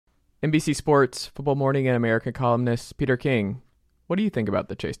NBC Sports, Football Morning, and American columnist Peter King. What do you think about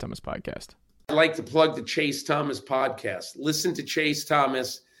the Chase Thomas podcast? I'd like to plug the Chase Thomas podcast. Listen to Chase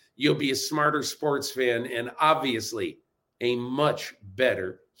Thomas. You'll be a smarter sports fan and obviously a much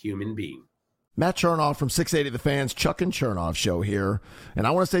better human being. Matt Chernoff from 680 The Fans, Chuck and Chernoff Show here. And I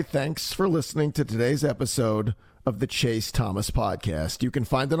want to say thanks for listening to today's episode of the Chase Thomas podcast. You can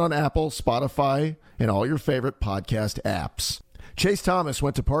find it on Apple, Spotify, and all your favorite podcast apps. Chase Thomas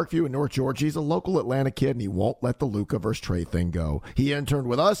went to Parkview in North Georgia. He's a local Atlanta kid, and he won't let the Luka versus Trey thing go. He interned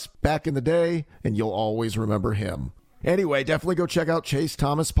with us back in the day, and you'll always remember him. Anyway, definitely go check out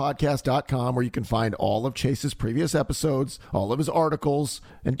ChaseThomasPodcast.com, where you can find all of Chase's previous episodes, all of his articles,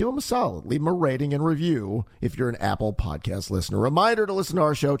 and do him a solid. Leave him a rating and review if you're an Apple Podcast listener. Reminder to listen to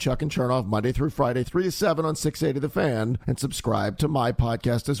our show, Chuck and Chernoff, Monday through Friday, 3 to 7 on 680 The Fan, and subscribe to my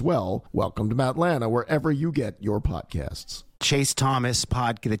podcast as well. Welcome to Atlanta, wherever you get your podcasts. The Chase Thomas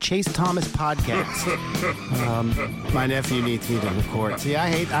podcast. My nephew needs me to record. See,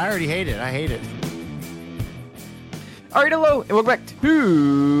 I already hate it. I hate it. All right, hello, and welcome back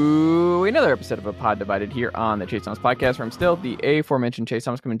to another episode of A Pod Divided here on the Chase Thomas Podcast, where I'm still the aforementioned Chase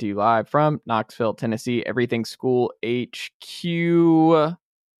Thomas, coming to you live from Knoxville, Tennessee, Everything School HQ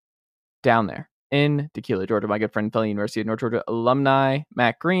down there in Tequila, Georgia. My good friend, fellow University of North Georgia alumni,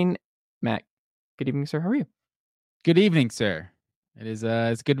 Matt Green. Matt, good evening, sir. How are you? Good evening, sir. It is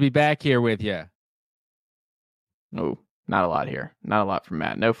it's good to be back here with you. Oh, not a lot here. Not a lot from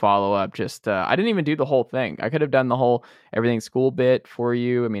Matt. No follow-up. Just, I didn't even do the whole thing. I could have done the whole Everything School bit for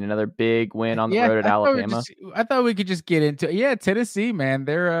you. I mean, another big win on the road at Alabama. I thought we could just get into it. Yeah, Tennessee, man.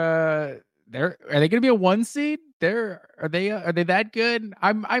 Are they going to be a 1 seed? Are they that good?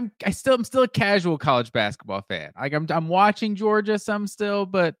 I'm still a casual college basketball fan. Like I'm watching Georgia some still,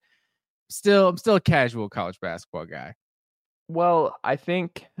 but I'm still a casual college basketball guy. Well, I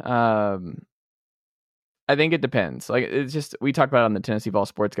think it depends. Like, it's just, we talked about it on the Tennessee Vol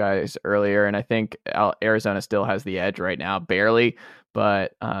Sports guys earlier, and I think Arizona still has the edge right now, barely.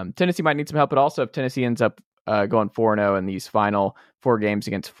 But Tennessee might need some help. But also, if Tennessee ends up going 4-0 in these final 4 games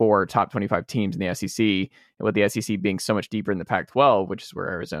against 4 top 25 teams in the SEC, and with the SEC being so much deeper in the Pac-12, which is where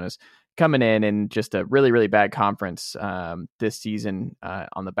Arizona's coming in just a really, really bad conference this season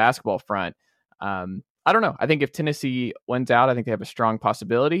on the basketball front. I don't know. I think if Tennessee wins out, I think they have a strong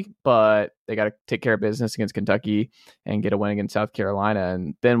possibility, but they got to take care of business against Kentucky and get a win against South Carolina,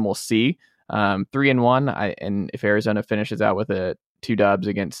 and then we'll see. 3-1. And if Arizona finishes out with 2 dubs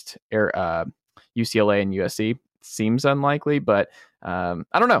against UCLA and USC, seems unlikely, but I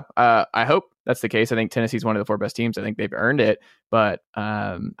don't know. I hope that's the case. I think Tennessee's one of the 4 best teams. I think they've earned it, but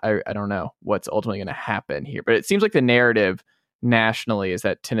I don't know what's ultimately going to happen here. But it seems like the narrative nationally is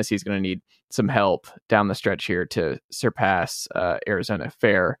that Tennessee is going to need some help down the stretch here to surpass Arizona,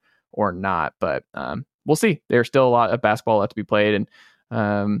 fair or not. But we'll see. There's still a lot of basketball left to be played,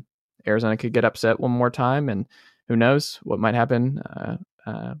 and Arizona could get upset one more time, and who knows what might happen.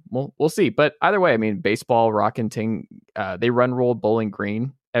 We'll see. But either way, I mean, baseball, Rockin' Ting, they run-rolled Bowling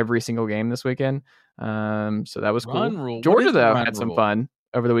Green every single game this weekend. So that was cool. Georgia, though, had some fun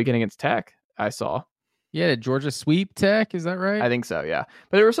over the weekend against Tech, I saw. Yeah, did Georgia sweep Tech? Is that right? I think so, yeah.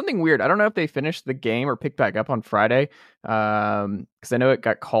 But there was something weird. I don't know if they finished the game or picked back up on Friday, because I know it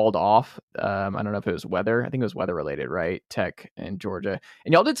got called off. I don't know if it was weather. I think it was weather-related, right? Tech and Georgia.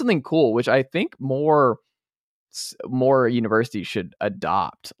 And y'all did something cool, which I think more universities should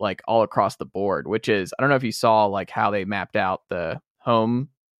adopt, like, all across the board, which is, I don't know if you saw, like, how they mapped out the home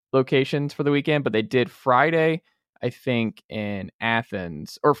locations for the weekend, but they did Friday, I think, in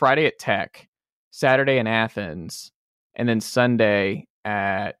Athens, or Friday at Tech, Saturday in Athens, and then Sunday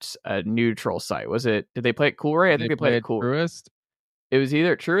at a neutral site. Did they play at Coolray? I think they played at Truist. It was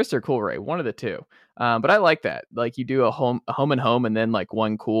either Truist or Coolray, one of the two. But I like that. Like, you do a home and home, and then like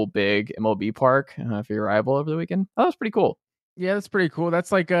one cool big MLB park for your rival over the weekend. That was pretty cool. Yeah, that's pretty cool.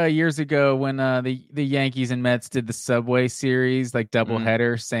 That's like years ago when the Yankees and Mets did the Subway Series, like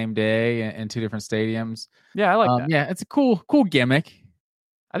doubleheader, same day in 2 different stadiums. Yeah, I like that. Yeah, it's a cool gimmick.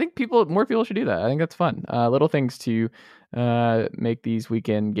 I think more people should do that. I think that's fun. Little things to make these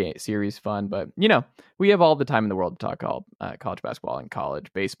weekend series fun. But, we have all the time in the world to talk college basketball and college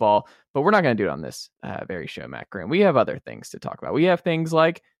baseball. But we're not going to do it on this very show, Matt Graham. We have other things to talk about. We have things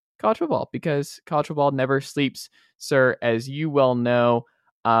like college football, because college football never sleeps, sir, as you well know.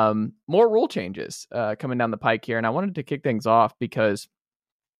 More rule changes coming down the pike here. And I wanted to kick things off because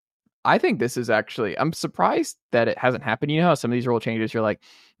I think this is actually, I'm surprised that it hasn't happened. You know how some of these rule changes, you're like,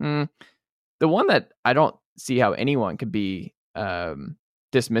 the one that I don't see how anyone could be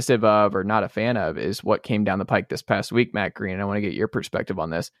dismissive of or not a fan of is what came down the pike this past week, Matt Green. And I want to get your perspective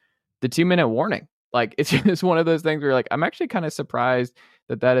on this. the 2-minute warning. Like, it's just one of those things where you're like, I'm actually kind of surprised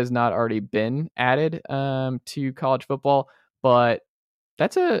that has not already been added to college football, but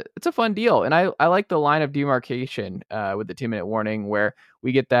it's a fun deal. And I like the line of demarcation with the 2-minute warning, where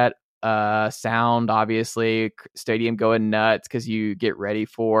we get that sound, obviously, stadium going nuts because you get ready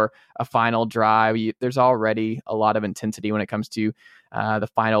for a final drive. There's already a lot of intensity when it comes to the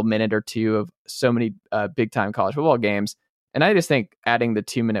final minute or two of so many big time college football games. And I just think adding the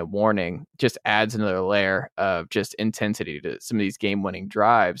 2-minute warning just adds another layer of just intensity to some of these game winning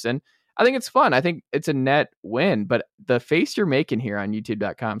drives. And I think it's fun. I think it's a net win, but the face you're making here on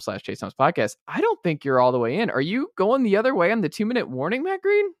youtube.com/Chase Thomas podcast, I don't think you're all the way in. Are you going the other way on the 2-minute warning, Matt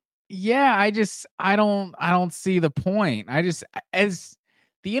Green? Yeah, I don't see the point. As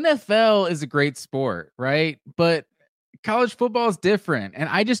the NFL is a great sport, right? But college football is different, and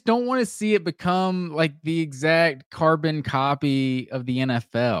I just don't want to see it become like the exact carbon copy of the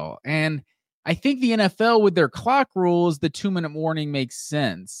NFL. And I think the NFL, with their clock rules, the 2-minute warning makes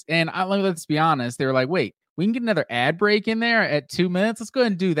sense. And let's be honest, they're like, wait, we can get another ad break in there at 2 minutes. Let's go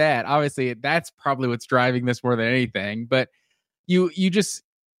ahead and do that. Obviously, that's probably what's driving this more than anything. But you just,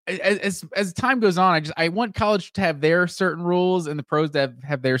 as time goes on, I want college to have their certain rules and the pros to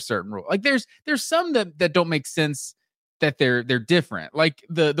have their certain rules. Like there's some that don't make sense, that they're different. Like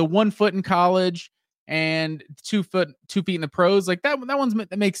the 1 foot in college and 2 feet in the pros. Like that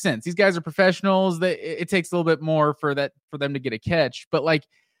makes sense. These guys are professionals. It takes a little bit more for them to get a catch. But like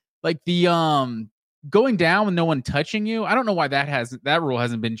the going down with no one touching you, I don't know why that rule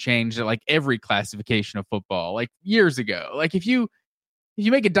hasn't been changed at like every classification of football, like years ago. Like if you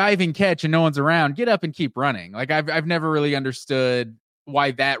make a diving catch and no one's around, get up and keep running. Like I've never really understood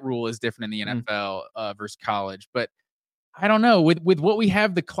why that rule is different in the NFL versus college. But I don't know, with what we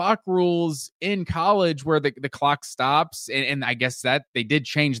have, the clock rules in college where the clock stops, and I guess that they did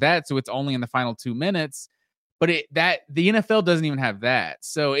change that, so it's only in the final 2 minutes. But the NFL doesn't even have that.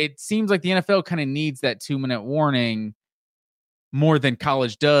 So it seems like the NFL kind of needs that 2-minute warning more than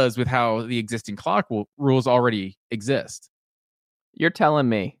college does with how the existing clock rules already exist. You're telling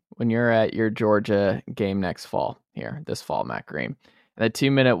me when you're at your Georgia game this fall, Matt Green, the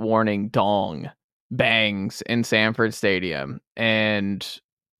 2-minute warning dong bangs in Sanford Stadium, and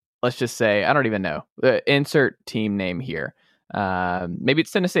let's just say, I don't even know, insert team name here. Maybe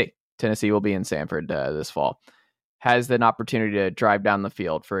it's Tennessee. Tennessee will be in Sanford this fall. Has an opportunity to drive down the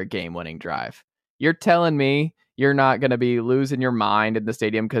field for a game-winning drive. You're telling me you're not going to be losing your mind in the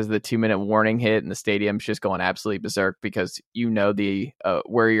stadium because the 2-minute warning hit and the stadium's just going absolutely berserk because you know the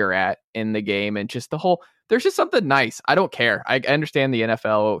where you're at in the game, and just the whole, there's just something nice. I don't care. I understand the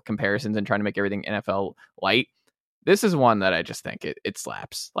NFL comparisons and trying to make everything NFL light. This is one that I just think it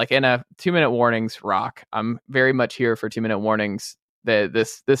slaps. Like, in a 2-minute warnings rock. I'm very much here for 2-minute warnings.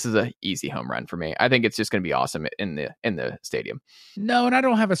 This is a easy home run for me. I think it's just going to be awesome in the stadium. No, and I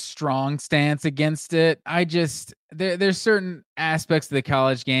don't have a strong stance against it. I just there's certain aspects of the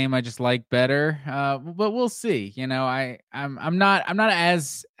college game I just like better. But we'll see. You know, I'm not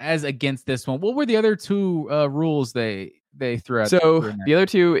as against this one. What were the other two rules they threw out? So the other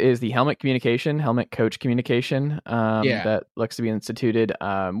two is the helmet coach communication that looks to be instituted,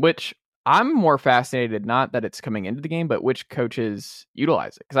 which I'm more fascinated, not that it's coming into the game, but which coaches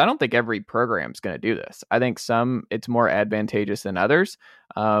utilize it. Because I don't think every program is going to do this. I think some, it's more advantageous than others.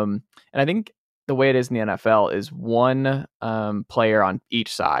 And I think the way it is in the NFL is one player on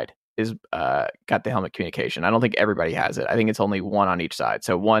each side is got the helmet communication. I don't think everybody has it. I think it's only one on each side.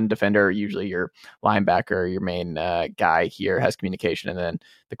 So one defender, usually your linebacker, your main guy here, has communication, and then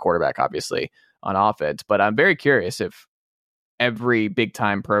the quarterback, obviously, on offense. But I'm very curious if every big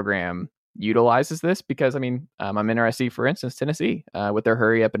time program utilizes this, because I mean, I'm interested, for instance, Tennessee with their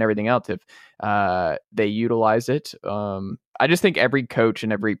hurry up and everything else, if they utilize it. I just think every coach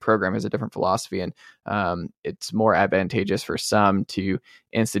and every program has a different philosophy, and it's more advantageous for some to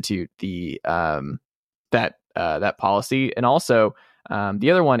institute the that policy. And also the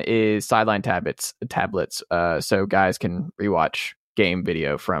other one is sideline tablets, so guys can rewatch game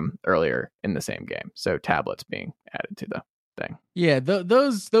video from earlier in the same game. So tablets being added to the thing. Yeah,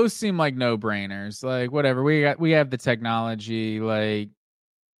 those seem like no-brainers. Like, whatever, we have the technology, like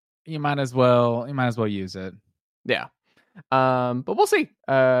you might as well use it. Yeah. But we'll see.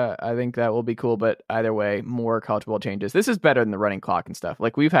 I think that will be cool, but either way, more college football changes. This is better than the running clock and stuff.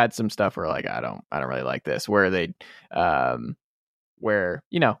 Like, we've had some stuff where, like, I don't really like this, where they ball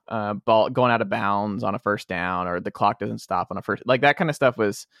going out of bounds on a first down, or the clock doesn't stop on a first, like, that kind of stuff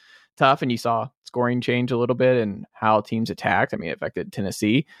was tough. And you saw scoring change a little bit and how teams attacked. I mean, it affected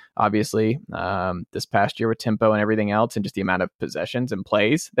Tennessee, obviously, this past year with tempo and everything else, and just the amount of possessions and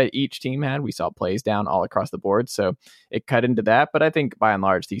plays that each team had. We saw plays down all across the board. So it cut into that. But I think by and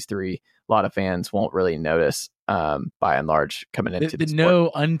large, these three, a lot of fans won't really notice by and large coming into the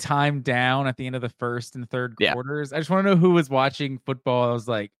no untimed down at the end of the first and third quarters. I just want to know who was watching football. I was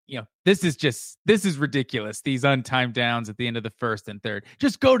like, this is ridiculous. These untimed downs at the end of the first and third.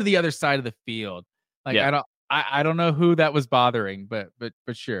 Just go to the other side of the field. Like, I don't know who that was bothering, but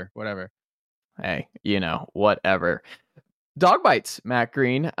sure, whatever. Hey, whatever. Dog bites, Matt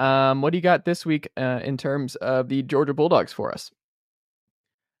Green. What do you got this week in terms of the Georgia Bulldogs for us?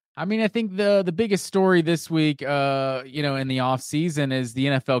 I mean, I think the biggest story this week, in the off season is the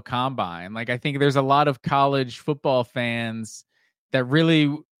NFL Combine. Like, I think there's a lot of college football fans that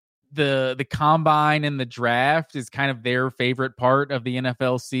really the Combine and the draft is kind of their favorite part of the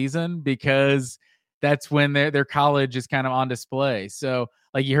NFL season, because that's when their college is kind of on display. So,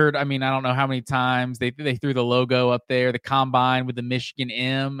 like you heard, I mean, I don't know how many times they threw the logo up there, the Combine with the Michigan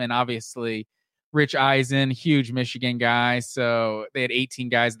M, and obviously Rich Eisen, huge Michigan guy. So they had 18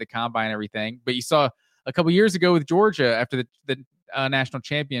 guys at the Combine and everything. But you saw a couple years ago with Georgia after the national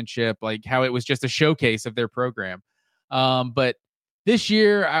championship, like how it was just a showcase of their program. But this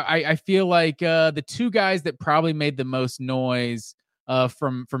year, I feel like the two guys that probably made the most noise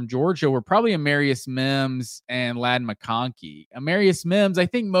from Georgia were probably Amarius Mims and Ladd McConkey. Amarius Mims, I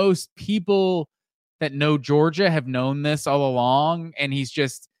think most people that know Georgia have known this all along, and it's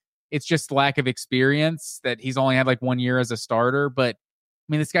just lack of experience that he's only had like 1 year as a starter. But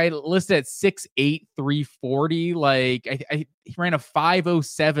I mean, this guy listed at 6'8", 340. Like he ran a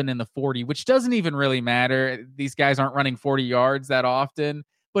 5.07 in the 40, which doesn't even really matter. These guys aren't running 40 yards that often,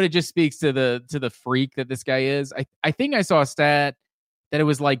 but it just speaks to the freak that this guy is. I think I saw a stat that it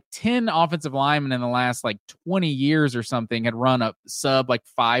was like 10 offensive linemen in the last like 20 years or something had run a sub like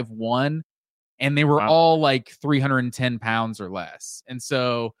 5'1", and they were all like 310 pounds or less. And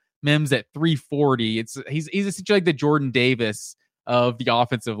so Mims at 340, he's essentially like the Jordan Davis of the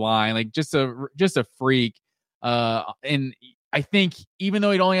offensive line, like just a freak. And I think even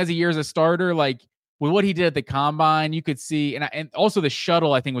though he only has a year as a starter, like with what he did at the Combine, you could see, and also the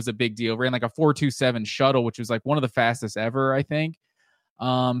shuttle I think was a big deal. Ran like a 4.27 shuttle, which was like one of the fastest ever, I think.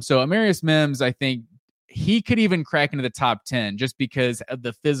 So Amarius Mims, I think he could even crack into the top 10 just because of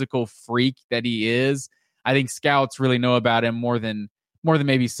the physical freak that he is. I think scouts really know about him more than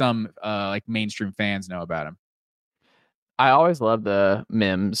maybe some like mainstream fans know about him. I always love the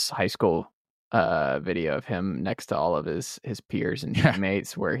Mims high school video of him next to all of his peers and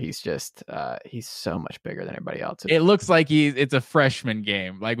teammates, where he's just he's so much bigger than everybody else. It looks like it's a freshman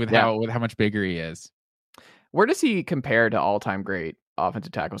game, like with how much bigger he is. Where does he compare to all-time great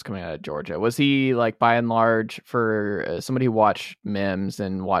offensive tackles coming out of Georgia? Was he, like, by and large, for somebody who watched Mims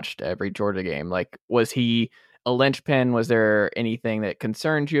and watched every Georgia game, like, was he a linchpin? Was there anything that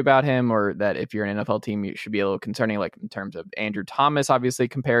concerned you about him, or that if you're an NFL team, you should be a little concerning, like in terms of Andrew Thomas, obviously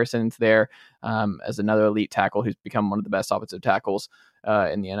comparisons there as another elite tackle who's become one of the best offensive tackles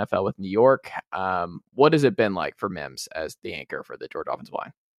in the NFL with New York. What has it been like for Mims as the anchor for the Georgia offensive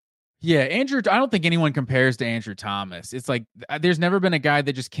line? Yeah, I don't think anyone compares to Andrew Thomas. It's like there's never been a guy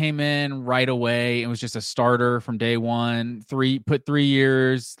that just came in right away and was just a starter from day one. 3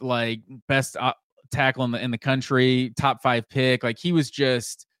 years, like best tackle in the country, top 5 pick. Like he was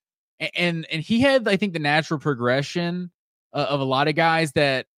just, and he had, I think, the natural progression of a lot of guys,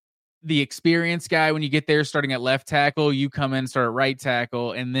 that the experienced guy, when you get there starting at left tackle, you come in, start at right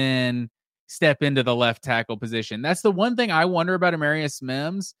tackle, and then step into the left tackle position. That's the one thing I wonder about Amarius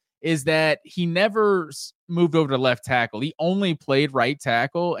Mims, is that he never moved over to left tackle. He only played right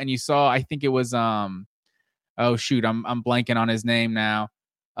tackle. And you saw, I think it was, I'm blanking on his name now.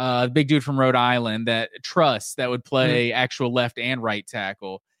 The big dude from Rhode Island, that would play actual left and right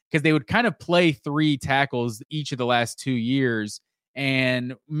tackle, because they would kind of play 3 tackles each of the last 2 years,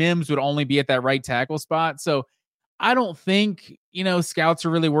 and Mims would only be at that right tackle spot. So I don't think, scouts are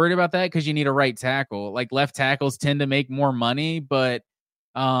really worried about that, because you need a right tackle. Like left tackles tend to make more money, but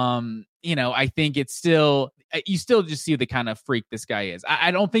I think it's still, you still just see the kind of freak this guy is.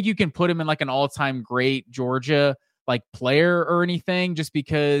 I don't think you can put him in like an all-time great Georgia like player or anything, just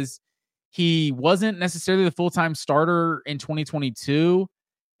because he wasn't necessarily the full-time starter in 2022.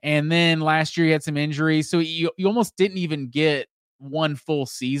 And then last year he had some injuries. So you almost didn't even get one full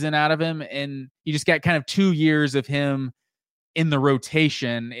season out of him. And you just got kind of 2 years of him in the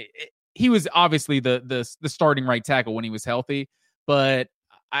rotation. He was obviously the starting right tackle when he was healthy, but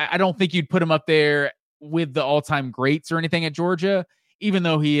I don't think you'd put him up there with the all-time greats or anything at Georgia, even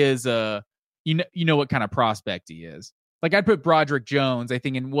though he is a you know what kind of prospect he is. Like I'd put Broderick Jones, I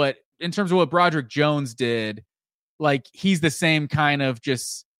think in terms of what Broderick Jones did, like he's the same kind of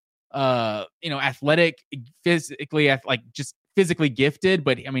just athletic, just physically gifted,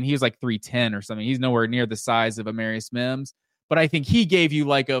 but I mean he was like 310 or something. He's nowhere near the size of Amarius Mims, but I think he gave you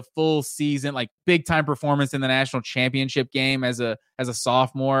like a full season, like big time performance in the national championship game as a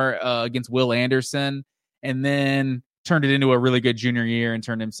sophomore against Will Anderson, and then turned it into a really good junior year and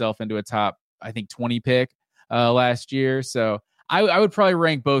turned himself into a top, I think, 20 pick last year. So I would probably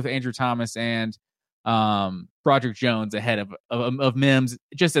rank both Andrew Thomas and Broderick Jones ahead of Mims,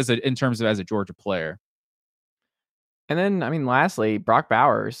 just in terms of as a Georgia player. And then, I mean, lastly, Brock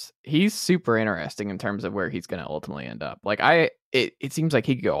Bowers, he's super interesting in terms of where he's going to ultimately end up. Like it seems like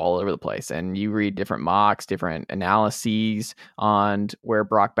he could go all over the place, and you read different mocks, different analyses on where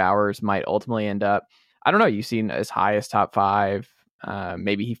Brock Bowers might ultimately end up. I don't know. You've seen as high as top 5.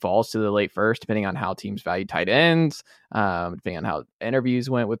 Maybe he falls to the late first, depending on how teams value tight ends, depending on how interviews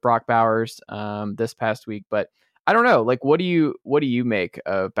went with Brock Bowers this past week. But I don't know. Like, what do you make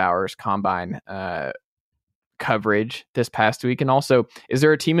of Bowers' combine coverage this past week? And also, is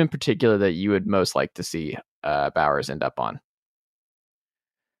there a team in particular that you would most like to see Bowers end up on?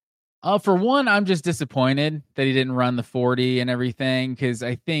 For one, I'm just disappointed that he didn't run the 40 and everything, because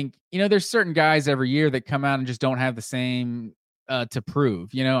I think, there's certain guys every year that come out and just don't have the same to prove.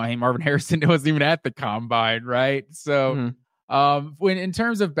 I mean, Marvin Harrison wasn't even at the combine, right? So when in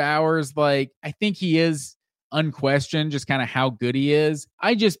terms of Bowers, like I think he is unquestioned just kind of how good he is.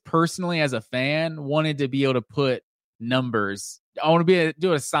 I just personally, as a fan, wanted to be able to put numbers. I want to be able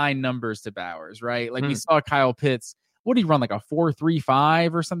to assign numbers to Bowers, right? Like we saw Kyle Pitts. What did he run, like a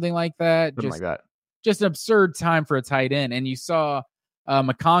 4.35 or something like that? Something like that. Just an absurd time for a tight end. And you saw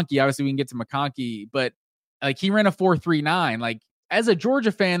McConkey. Obviously, we can get to McConkey, but like he ran a 4.39. Like as a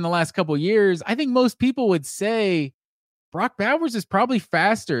Georgia fan, the last couple of years, I think most people would say Brock Bowers is probably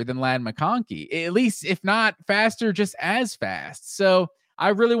faster than Ladd McConkey, at least if not faster, just as fast. So I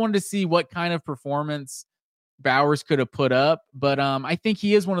really wanted to see what kind of performance Bowers could have put up. But I think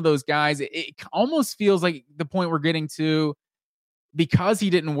he is one of those guys. It almost feels like the point we're getting to, because he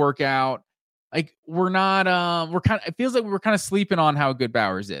didn't work out. Like it feels like we're kind of sleeping on how good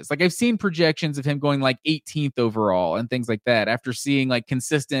Bowers is. Like I've seen projections of him going like 18th overall and things like that after seeing like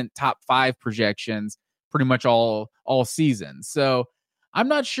consistent top 5 projections pretty much all season. So I'm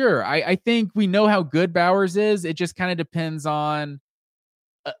not sure. I think we know how good Bowers is. It just kind of depends on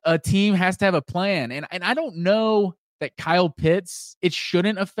a team has to have a plan. And I don't know that Kyle Pitts, it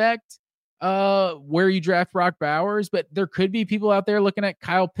shouldn't affect where you draft Brock Bowers, but there could be people out there looking at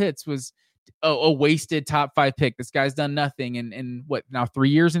Kyle Pitts was a wasted top 5 pick. This guy's done nothing in what now 3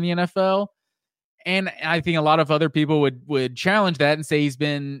 years in the NFL. And I think a lot of other people would challenge that and say he's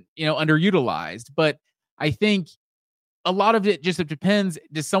been, underutilized. But I think a lot of it just depends.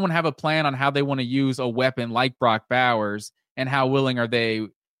 Does someone have a plan on how they want to use a weapon like Brock Bowers, and how willing are they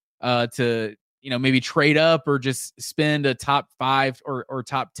to, maybe trade up or just spend a top 5 or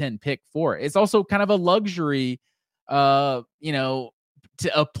top 10 pick for it? It's also kind of a luxury,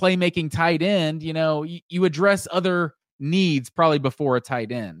 to a playmaking tight end. You address other needs probably before a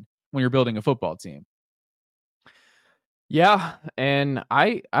tight end when you're building a football team. Yeah, and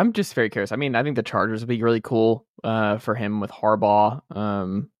I'm just very curious. I mean, I think the Chargers would be really cool for him with Harbaugh.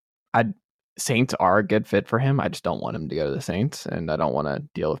 Saints are a good fit for him. I just don't want him to go to the Saints, and I don't want to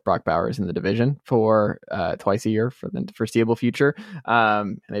deal with Brock Bowers in the division for twice a year for the foreseeable future.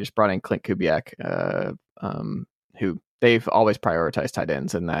 And they just brought in Clint Kubiak, who they've always prioritized tight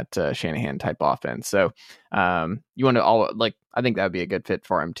ends in that Shanahan type offense. So you want to I think that would be a good fit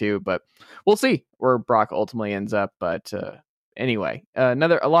for him too, but we'll see where Brock ultimately ends up. But anyway, a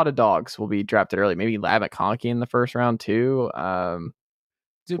lot of dogs will be drafted early. Maybe Ladd McConkey in the first round too.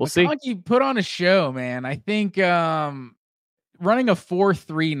 Dude, we'll McConkey see. Put on a show, man. I think running a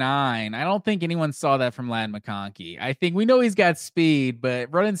 4.39, I don't think anyone saw that from Ladd McConkey. I think we know he's got speed,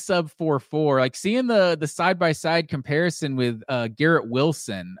 but running sub 4.4, like seeing the side-by-side comparison with Garrett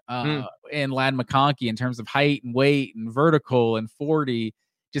Wilson and Ladd McConkey in terms of height and weight and vertical and 40,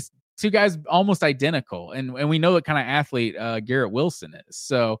 just two guys almost identical. And we know what kind of athlete Garrett Wilson is.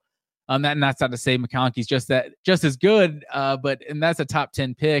 So that's not to say McConkey's just as good, but that's a top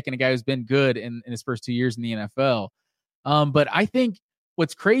 10 pick and a guy who's been good in his first 2 years in the NFL. But I think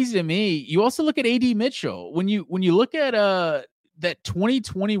what's crazy to me, you also look at AD Mitchell. When you look at that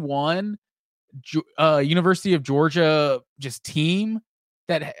 2021 University of Georgia just team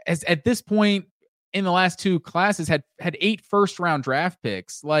that has at this point in the last 2 classes had 8 first round draft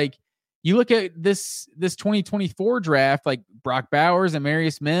picks. Like you look at this 2024 draft, like Brock Bowers and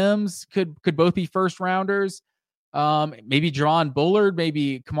Marius Mims could both be first rounders. Maybe Jaron Bullard,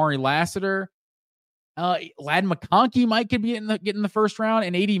 maybe Kamari Lassiter. Ladd McConkey might could be get in the first round,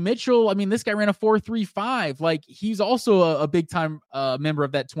 and AD Mitchell. I mean, this guy ran a 4.35. Like, he's also a big time member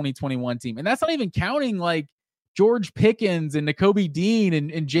of that 2021 team, and that's not even counting like George Pickens and Nakobe Dean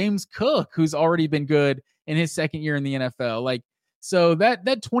and James Cook, who's already been good in his second year in the NFL. Like, so that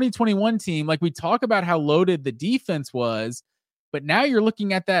 2021 team, like, we talk about how loaded the defense was, but now you're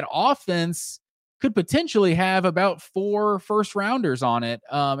looking at that offense could potentially have about 4 first rounders on it,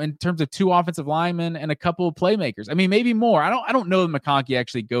 in terms of 2 offensive linemen and a couple of playmakers. I mean, maybe more. I don't know that McConkey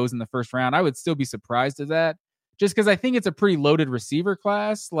actually goes in the first round. I would still be surprised at that, just because I think it's a pretty loaded receiver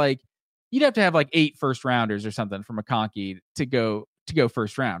class. Like, you'd have to have like 8 first rounders or something for McConkey to go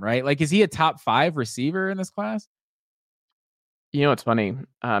first round, right? Like, is he a top 5 receiver in this class? You know, it's funny.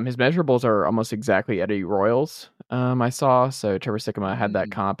 His measurables are almost exactly Eddie Royals. I saw. So Trevor Sikkema had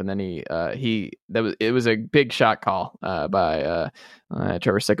that comp, and then it was a big shot call by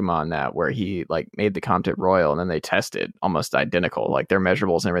Trevor Sikkema on that, where he like made the comp to Royal, and then they tested almost identical. Like, their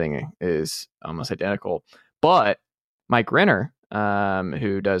measurables and everything is almost identical. But Mike Renner,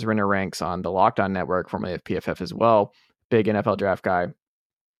 who does Renner Ranks on the Locked On Network, formerly of PFF as well, big NFL draft guy,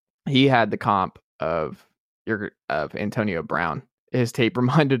 he had the comp of Antonio Brown. His tape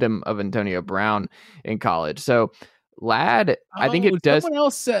reminded him of Antonio Brown in college. So Ladd, I think it does. Someone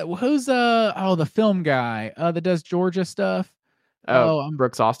else said, who's the film guy that does Georgia stuff?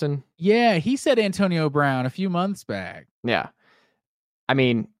 Brooks Austin. Yeah, he said Antonio Brown a few months back. Yeah, I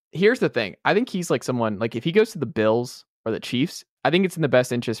mean, here's the thing. I think he's like someone, like, if he goes to the Bills or the Chiefs, I think it's in the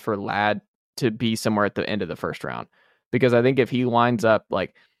best interest for Ladd to be somewhere at the end of the first round, because I think if he lines up,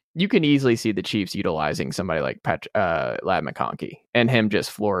 like, you can easily see the Chiefs utilizing somebody like Ladd McConkey and him just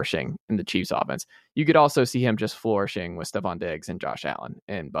flourishing in the Chiefs offense. You could also see him just flourishing with Stephon Diggs and Josh Allen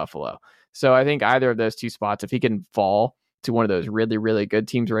in Buffalo. So I think either of those 2 spots, if he can fall to one of those really, really good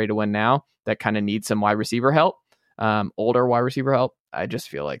teams ready to win now that kind of need some wide receiver help, older wide receiver help, I just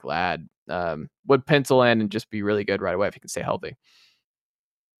feel like Ladd would pencil in and just be really good right away if he can stay healthy.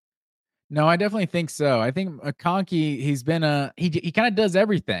 No, I definitely think so. I think McConkey, he's been he kind of does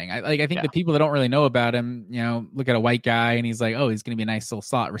everything. I think the people that don't really know about him, you know, look at a white guy and he's like, oh, he's going to be a nice little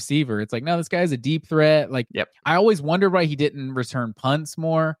slot receiver. It's like, no, this guy's a deep threat. Like, yep. I always wondered why he didn't return punts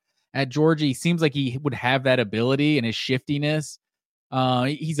more at Georgia. He seems like he would have that ability and his shiftiness.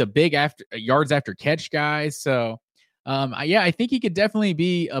 He's a big yards after catch guy. So, I think he could definitely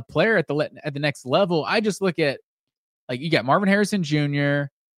be a player at the next level. I just look at, like, you got Marvin Harrison Jr.,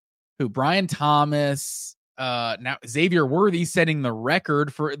 Brian Thomas, now Xavier Worthy setting the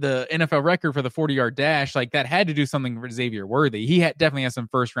record for the NFL record for the 40-yard dash. Like, that had to do something for Xavier Worthy. He definitely has some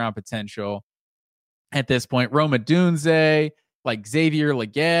first round potential at this point. Rome Odunze, like Xavier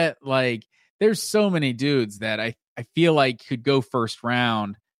Legette, like, there's so many dudes that I feel like could go first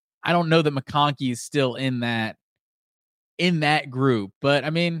round. I don't know that McConkey is still in that group, but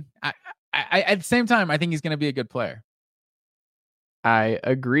I mean, I at the same time, I think he's going to be a good player. I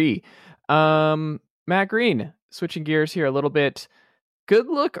agree. Matt Green, switching gears here a little bit. Good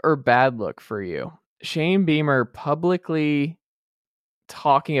look or bad look for you? Shane Beamer publicly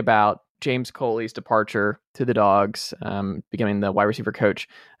talking about James Coley's departure to the Dogs, becoming the wide receiver coach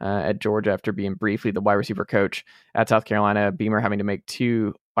at Georgia after being briefly the wide receiver coach at South Carolina. Beamer having to make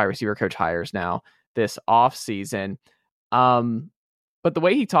 2 wide receiver coach hires now this offseason. But the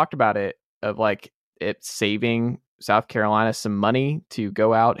way he talked about it, of like it saving South Carolina some money to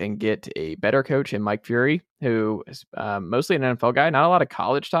go out and get a better coach in Mike Fury, who is mostly an NFL guy, not a lot of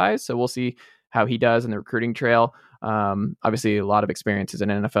college ties. So we'll see how he does in the recruiting trail. Obviously, a lot of experience as an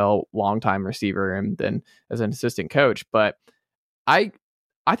NFL longtime receiver and then as an assistant coach. But I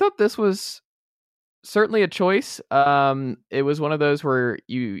thought this was certainly a choice. It was one of those where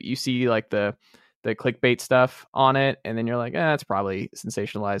you see like the clickbait stuff on it, and then you're like, it's probably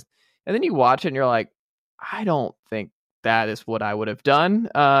sensationalized. And then you watch it and you're like, I don't think that is what I would have done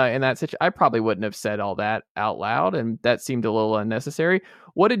in that situation. I probably wouldn't have said all that out loud, and that seemed a little unnecessary.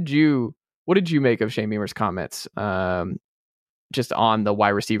 What did you make of Shane Beamer's comments just on the wide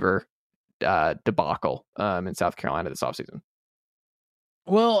receiver debacle in South Carolina this offseason?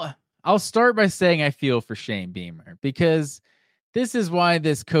 Well, I'll start by saying I feel for Shane Beamer, because this is why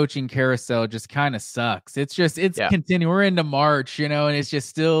this coaching carousel just kind of sucks. It's continuing. We're into March, and it's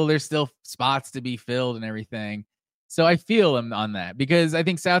just there's still spots to be filled and everything. So I feel him on that, because I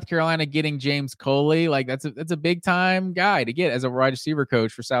think South Carolina getting James Coley, like that's a big time guy to get as a wide receiver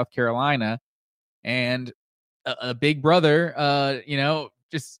coach for South Carolina, and a big brother,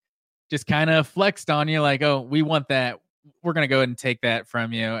 just just kind of flexed on you like, oh, we want that. We're going to go ahead and take that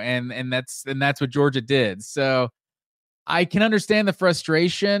from you. And that's what Georgia did. So I can understand the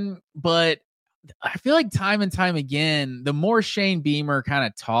frustration, but I feel like time and time again, the more Shane Beamer kind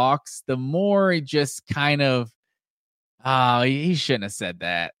of talks, the more he just kind of, he shouldn't have said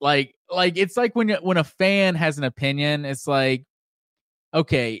that. Like it's like when a fan has an opinion, it's like,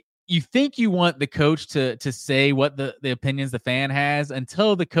 okay, you think you want the coach to say what the opinions the fan has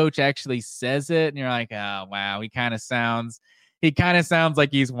until the coach actually says it, and you're like, oh wow, he kind of sounds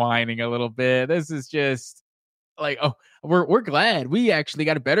like he's whining a little bit. This is just like, oh, we're glad we actually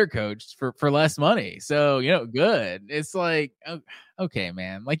got a better coach for less money. So, good. It's like, oh, okay,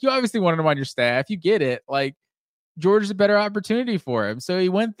 man. Like, you obviously wanted him on your staff. You get it. Like, Georgia's a better opportunity for him. So he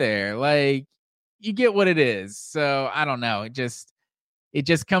went there. Like, you get what it is. So I don't know. It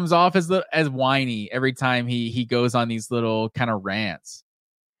just comes off as whiny every time he goes on these little kind of rants.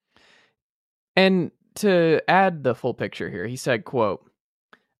 And to add the full picture here, he said, quote,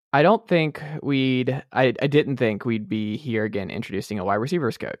 I didn't think we'd be here again introducing a wide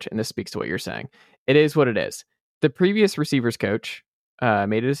receivers coach. And this speaks to what you're saying. It is what it is. The previous receivers coach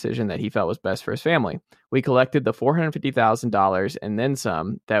made a decision that he felt was best for his family. We collected the $450,000 and then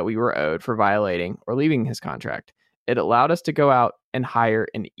some that we were owed for violating or leaving his contract. It allowed us to go out and hire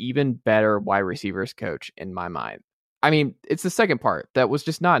an even better wide receivers coach in my mind. I mean, it's the second part that was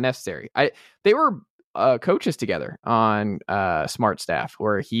just not necessary. They were coaches together on Smart staff,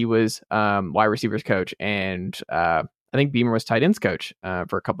 where he was wide receivers coach, and I think Beamer was tight ends coach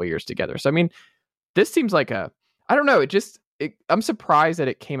for a couple of years together. So I mean, this seems like I don't know. I'm surprised that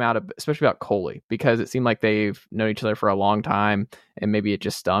it came out especially about Coley, because it seemed like they've known each other for a long time, and maybe it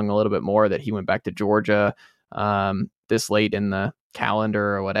just stung a little bit more that he went back to Georgia this late in the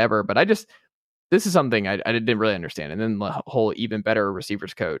calendar or whatever. But this is something I didn't really understand. And then the whole even better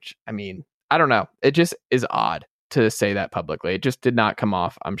receivers coach. I mean, I don't know. It just is odd to say that publicly. It just did not come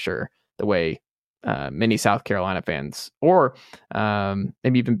off, I'm sure, the way many South Carolina fans or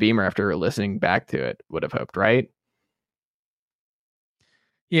maybe even Beamer, after listening back to it, would have hoped, right?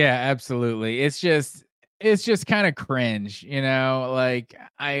 Yeah, absolutely. It's just kind of cringe, like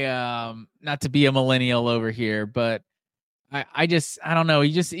I not to be a millennial over here, but I don't know.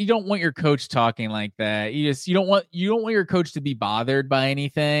 You don't want your coach talking like that. You don't want your coach to be bothered by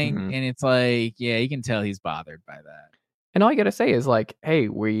anything. Mm-hmm. And it's like, yeah, you can tell he's bothered by that. And all you got to say is like, hey,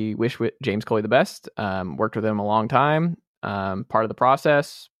 we wish James Coley the best. Worked with him a long time, part of the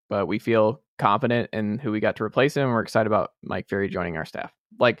process, but we feel confident in who we got to replace him. We're excited about Mike Ferry joining our staff.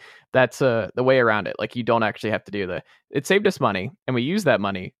 Like, that's the way around it. Like, you don't actually have to do it saved us money, and we use that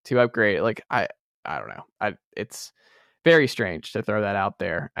money to upgrade. Like, I don't know. It's very strange to throw that out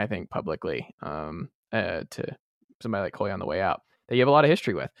there, I think, publicly, to somebody like Coley on the way out that you have a lot of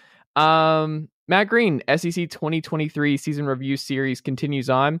history with. Matt Green, SEC 2023 season review series continues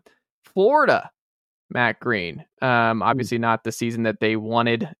on. Florida, Matt Green. Obviously not the season that they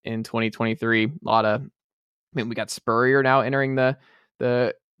wanted in 2023. We got Spurrier now entering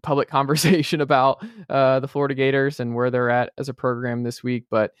the public conversation about the Florida Gators and where they're at as a program this week.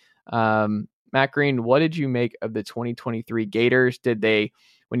 But Matt Green, what did you make of the 2023 Gators?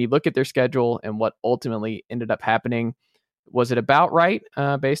 When you look at their schedule and what ultimately ended up happening, was it about right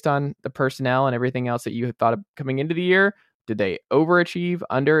based on the personnel and everything else that you had thought of coming into the year? Did they overachieve,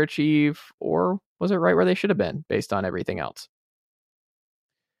 underachieve, or was it right where they should have been based on everything else?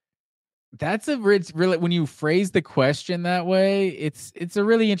 That's really, when you phrase the question that way, it's a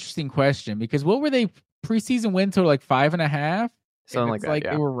really interesting question, because what were they preseason win total, like 5.5? Something like that. Like,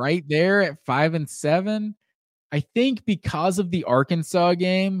 yeah. They were right there at 5-7. I think because of the Arkansas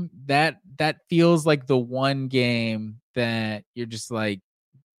game, that feels like the one game that you're just like,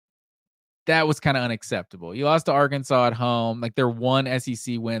 that was kind of unacceptable. You lost to Arkansas at home, like their one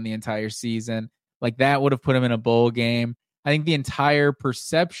SEC win the entire season. Like, that would have put them in a bowl game. I think the entire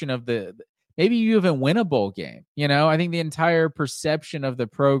perception of maybe you even win a bowl game. I think the entire perception of the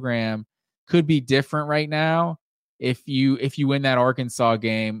program could be different right now if you win that Arkansas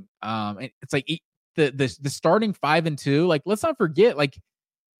game. It's like the starting 5-2. Like, let's not forget, like,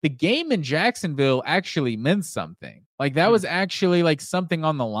 the game in Jacksonville actually meant something. Like, that was actually like something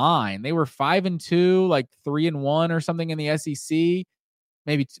on the line. They were 5-2, like 3-1 or something in the SEC.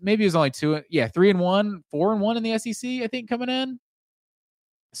 Maybe it was only 2. Yeah, 3-1, 4-1 in the SEC, I think, coming in.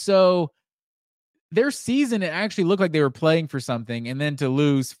 So their season, it actually looked like they were playing for something, and then to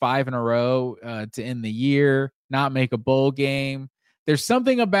lose 5 in a row to end the year, not make a bowl game. There's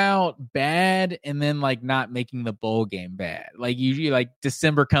something about bad and then like not making the bowl game bad. Like, usually, like,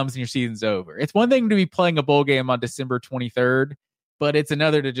 December comes and your season's over. It's one thing to be playing a bowl game on December 23rd, but it's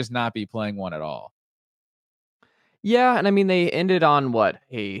another to just not be playing one at all. Yeah, and I mean they ended on what,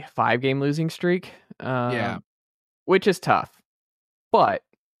 a 5-game losing streak, Yeah. which is tough. But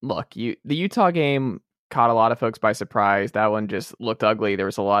look, the Utah game caught a lot of folks by surprise. That one just looked ugly. There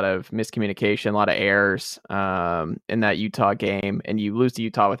was a lot of miscommunication, a lot of errors in that Utah game, and you lose to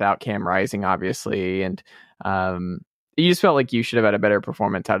Utah without Cam Rising, obviously, and you just felt like you should have had a better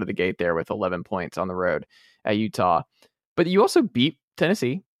performance out of the gate there with 11 points on the road at Utah. But you also beat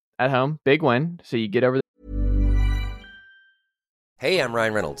Tennessee at home, big win, so you get over the Hey, I'm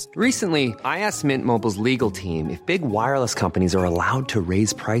Ryan Reynolds. Recently, I asked Mint Mobile's legal team if big wireless companies are allowed to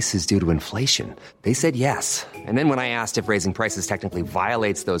raise prices due to inflation. They said yes. And then when I asked if raising prices technically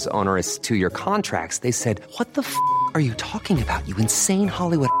violates those onerous 2-year contracts, they said, "What the f*** are you talking about, you insane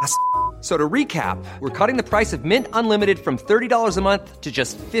Hollywood ass?" So to recap, we're cutting the price of Mint Unlimited from $30 a month to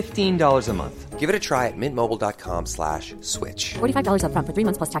just $15 a month. Give it a try at mintmobile.com/switch. $45 up front for 3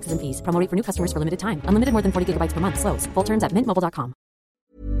 months plus taxes and fees. Promo rate for new customers for limited time. Unlimited more than 40 gigabytes per month. Slows full terms at mintmobile.com.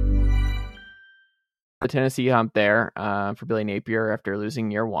 the Tennessee hump there for Billy Napier after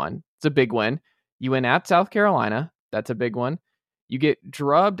losing year one. It's a big win. You win at South Carolina. That's a big one. You get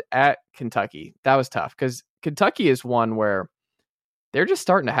drubbed at Kentucky. That was tough because Kentucky is one where they're just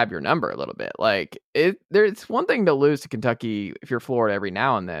starting to have your number a little bit. Like it's one thing to lose to Kentucky if you're Florida every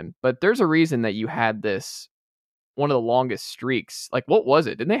now and then, but there's a reason that you had this one of the longest streaks. Like, what was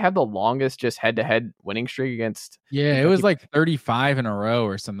it? Didn't they have the longest just head-to-head winning streak against? Yeah, Kentucky? it was like 35 in a row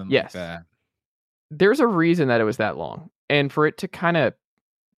or something like that. There's a reason that it was that long, and for it to kind of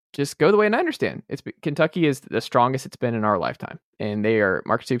just go the way. And I understand Kentucky is the strongest it's been in our lifetime, and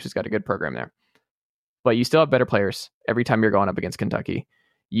Mark Stoops has got a good program there. But you still have better players every time you're going up against Kentucky.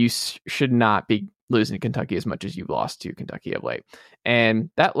 You should not be losing to Kentucky as much as you've lost to Kentucky of late.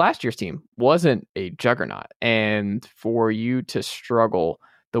 And that last year's team wasn't a juggernaut. And for you to struggle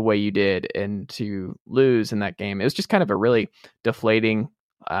the way you did and to lose in that game, it was just kind of a really deflating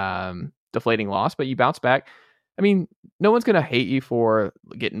loss. But you bounce back. I mean, no one's going to hate you for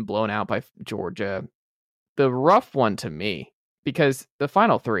getting blown out by Georgia. The rough one to me, because the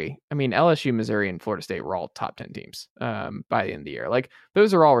final three, I mean, LSU, Missouri, and Florida State were all top 10 teams by the end of the year. Like,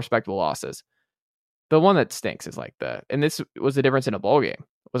 those are all respectable losses. The one that stinks is and this was the difference in a bowl game,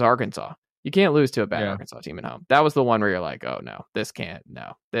 was Arkansas. You can't lose to a bad Arkansas team at home. That was the one where you're like, oh no, that's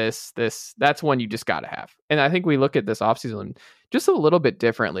one you just got to have. And I think we look at this offseason just a little bit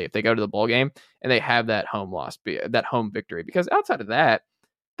differently if they go to the bowl game and they have that home loss, that home victory, because outside of that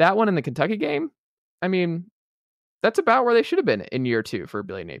one in the Kentucky game, I mean, that's about where they should have been in year two for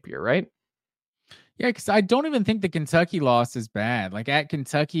Billy Napier, right? Yeah, because I don't even think the Kentucky loss is bad. Like, at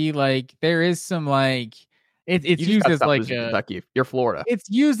Kentucky, like, there is some, like, it's used as like Kentucky. You're Florida. It's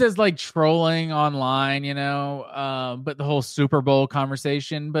used as like trolling online, but the whole Super Bowl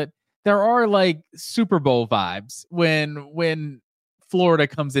conversation. But there are like Super Bowl vibes when Florida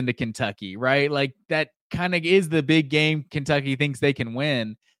comes into Kentucky, right? Like, that kind of is the big game Kentucky thinks they can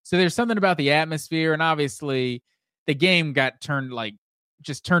win. So there's something about the atmosphere, and obviously the game got turned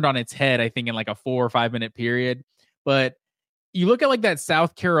on its head, I think, in like a 4 or 5 minute period. But you look at like that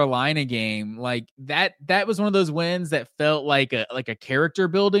South Carolina game, like that was one of those wins that felt like a character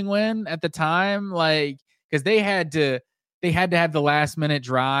building win at the time, like, because they had to have the last minute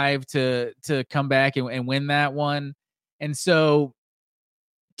drive to come back and win that one. And so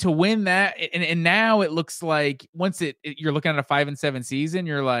to win that, and now it looks like once you're looking at a 5-7 season,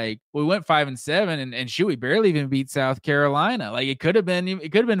 you're like, well, we went 5-7 and shoot, we barely even beat South Carolina. Like, it could have been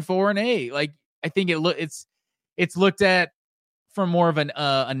 4-8. Like, I think it's looked at from more of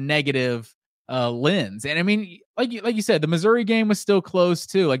a negative lens. And I mean, like you said, the Missouri game was still close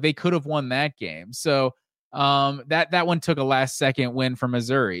too. Like, they could have won that game. So that one took a last second win for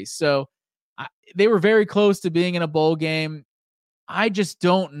Missouri. So they were very close to being in a bowl game. I just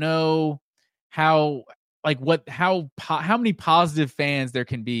don't know how many positive fans there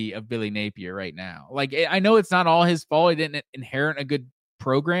can be of Billy Napier right now. Like, I know it's not all his fault. He didn't inherit a good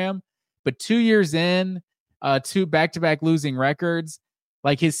program, but 2 years in, 2 back-to-back losing records,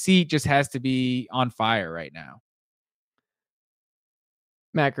 like, his seat just has to be on fire right now.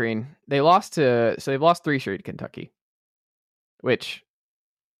 Matt Green, they've lost 3 straight to Kentucky, which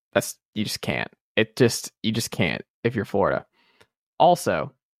you just can't. You just can't if you're Florida.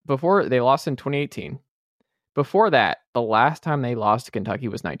 Also, before they lost in 2018, before that, the last time they lost to Kentucky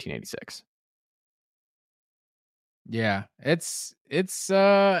was 1986. Yeah, it's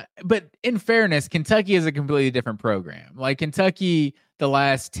but in fairness, Kentucky is a completely different program. Like, Kentucky, the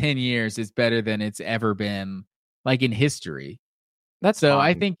last 10 years is better than it's ever been, like, in history. That's so.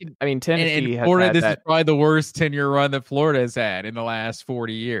 fine. I think, I mean, Tennessee has Florida, had this that. is probably the worst 10-year run that Florida has had in the last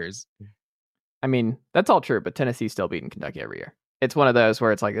 40 years. I mean, that's all true, but Tennessee's still beating Kentucky every year. It's one of those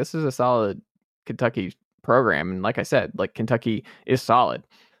where it's like, this is a solid Kentucky program. And like I said, like Kentucky is solid,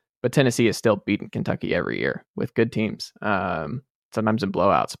 but Tennessee is still beating Kentucky every year with good teams. Sometimes in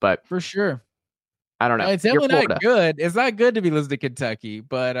blowouts, but For sure. I don't know. It's definitely not good. It's not good to be listening to Kentucky,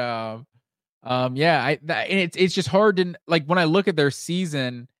 but yeah, it's just hard to, like, when I look at their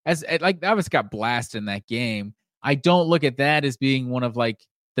season, as like they obviously got blasted in that game. I don't look at that as being one of like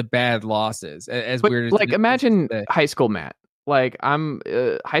the bad losses. As but, weird as like, imagine high school Matt. Like, I'm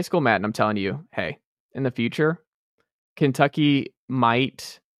high school Matt, and I'm telling you, hey, in the future, Kentucky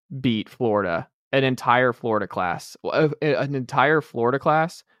might beat Florida. An entire Florida class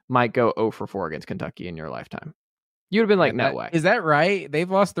might go 0 for 4 against Kentucky in your lifetime. You'd have been like, no way. Is that right? They've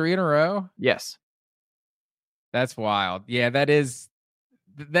lost 3 in a row? Yes. That's wild. Yeah, that is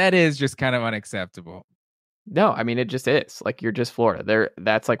just kind of unacceptable. No, I mean, it just is. Like, you're just Florida.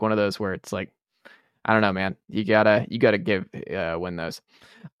 That's like one of those where it's like, I don't know, man. You gotta win those.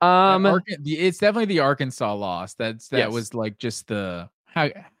 It's definitely the Arkansas loss. That yes. was like just the how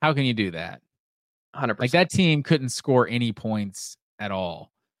can you do that? 100%. Like, that team couldn't score any points at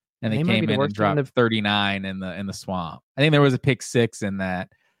all, and they came in and dropped 39 in the swamp. I think there was a pick 6 in that.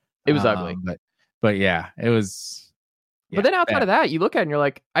 It was ugly, but yeah, it was. Yeah, but then outside of that, you look at it and you're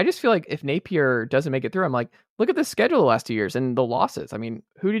like, I just feel like if Napier doesn't make it through, I'm like, look at the schedule the last 2 years and the losses. I mean,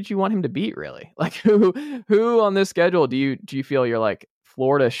 who did you want him to beat, really? Like, who on this schedule do you feel you're like,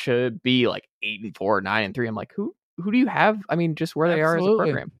 Florida should be like 8-4, 9-3? I'm like, who do you have? I mean, just where they are as a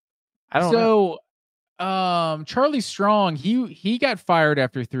program. I don't know. Charlie Strong, he got fired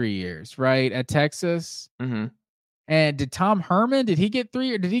after 3 years, right, at Texas. Mm-hmm. And did Tom Herman, did he get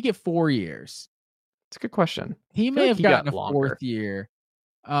 3 or did he get 4 years? It's a good question. He may have gotten a 4th year.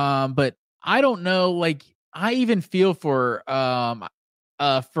 But I don't know. Like, I even feel for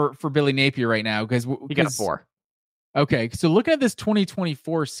Billy Napier right now because he got a 4. Okay, so looking at this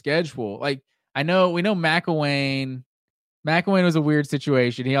 2024 schedule, like, we know McElwain. McElwain was a weird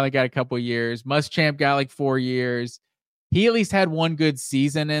situation. He only got a couple years. Muschamp got like 4 years. He at least had one good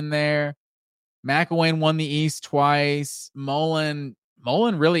season in there. McElwain won the East twice. Mullen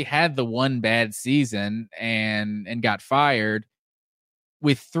really had the one bad season and got fired.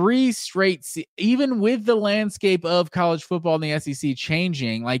 With 3 straight, even with the landscape of college football in the SEC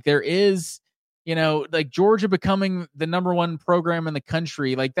changing, like, there is, like, Georgia becoming the number 1 program in the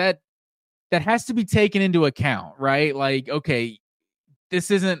country, like that has to be taken into account, right? Like, okay,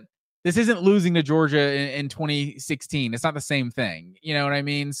 this isn't losing to Georgia in 2016. It's not the same thing. You know what I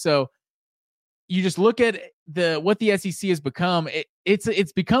mean? So you just look at what the SEC has become.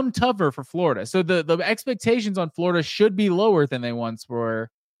 It's become tougher for Florida. So the expectations on Florida should be lower than they once were.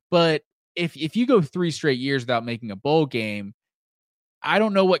 But if you go 3 straight years without making a bowl game, I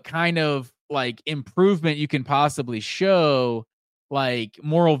don't know what kind of like improvement you can possibly show, like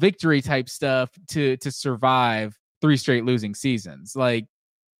moral victory type stuff to survive 3 straight losing seasons. Like,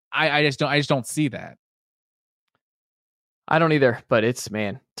 I just don't see that. I don't either, but it's,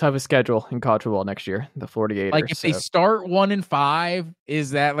 man, toughest schedule in college football next year, the Florida Gators. Like, if they start 1-5,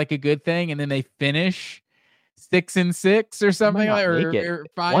 is that like a good thing? And then they finish 6-6 or something, like, or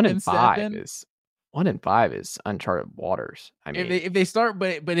 5-7? 1-5 is uncharted waters. I mean, if they start,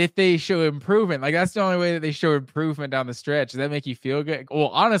 but if they show improvement, like, that's the only way that they show improvement down the stretch. Does that make you feel good? Well,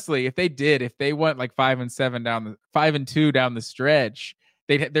 honestly, if they went like 5-7 5-2 down the stretch,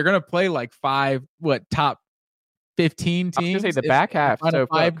 they're gonna play like top 15 teams. I was gonna say the back half. So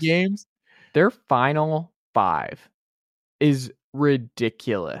 5 games. Their final 5 is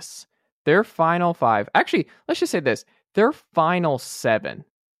ridiculous. Their final 5. Actually, let's just say this: their final 7,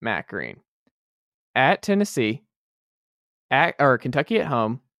 Matt Green, at Tennessee, or Kentucky at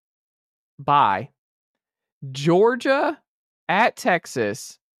home, bye, Georgia at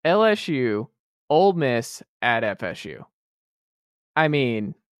Texas, LSU, Ole Miss at FSU. I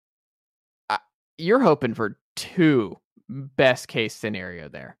mean, you're hoping for 2 best case scenario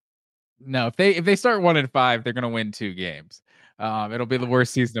there. No, if they start 1-5, they're going to win 2 games. It'll be the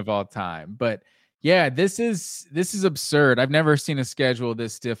worst season of all time. But yeah, this is absurd. I've never seen a schedule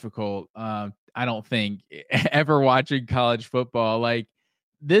this difficult. I don't think ever watching college football. Like,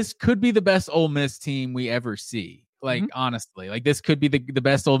 this could be the best Ole Miss team we ever see. Like, honestly, like, this could be the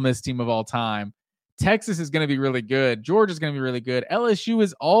best Ole Miss team of all time. Texas is going to be really good. Georgia's going to be really good. LSU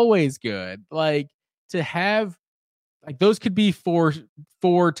is always good. Like, to have, like, those could be four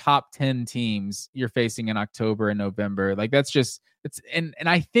top 10 teams you're facing in October and November. Like, and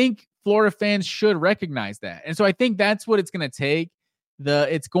I think Florida fans should recognize that. And so I think that's what it's going to take.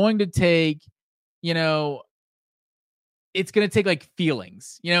 It's going to take, it's going to take like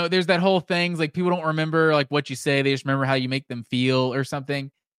feelings. There's that whole thing like people don't remember like what you say. They just remember how you make them feel or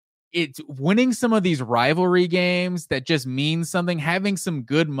something. It's winning some of these rivalry games that just means something, having some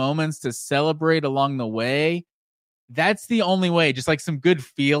good moments to celebrate along the way. That's the only way. Just like some good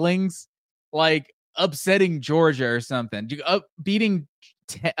feelings, like upsetting Georgia or something, beating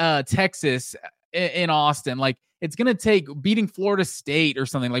Texas in Austin. Like it's going to take beating Florida State or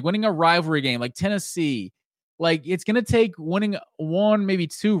something, like winning a rivalry game like Tennessee. Like it's going to take winning one, maybe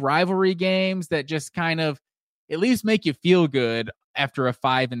two rivalry games that just kind of at least make you feel good after a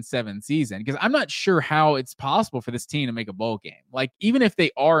 5-7 season. Because I'm not sure how it's possible for this team to make a bowl game. Like even if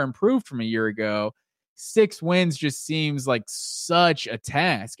they are improved from a year ago, 6 wins just seems like such a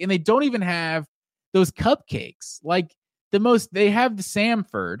task. And they don't even have those cupcakes. Like they have the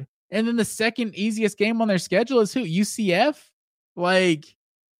Samford, and then the second easiest game on their schedule is who? UCF? Like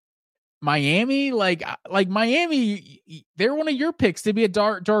Miami? Like Miami, they're one of your picks to be a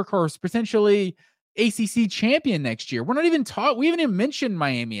dark horse, potentially ACC champion next year. We haven't even mentioned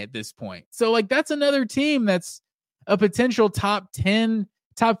Miami at this point. So like that's another team that's a potential top 10,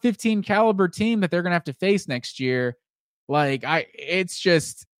 top 15 caliber team that they're going to have to face next year. Like it's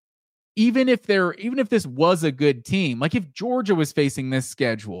just, even if this was a good team, like if Georgia was facing this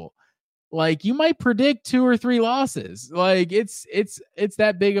schedule, like you might predict 2 or 3 losses. Like it's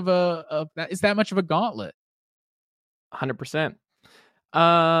that big of it's that much of a gauntlet. 100%.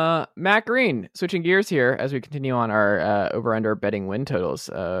 Matt Green, switching gears here as we continue on our over-under betting win totals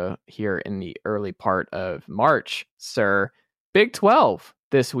here in the early part of March, sir. Big 12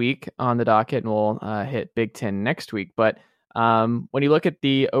 this week on the docket, and we'll hit Big 10 next week. But when you look at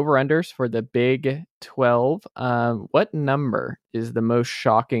the over-unders for the Big 12, what number is the most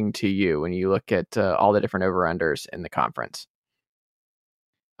shocking to you when you look at all the different over-unders in the conference?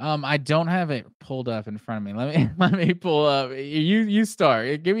 I don't have it pulled up in front of me. Let me pull up. You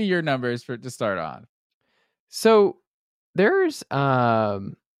start. Give me your numbers to start on. So there's a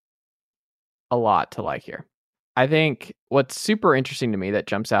lot to like here. I think what's super interesting to me that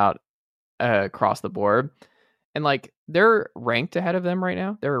jumps out across the board, and like they're ranked ahead of them right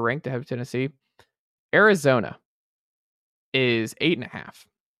now. They're ranked ahead of Tennessee. Arizona is 8.5.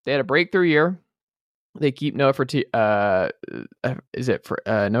 They had a breakthrough year. They keep Noah Fertitta. Is it for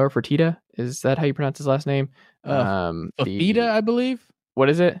Noah Fertitta? Is that how you pronounce his last name? Fafita, I believe. What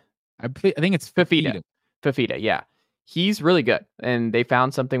is it? I think it's Fafita. Fafita, yeah. He's really good, and they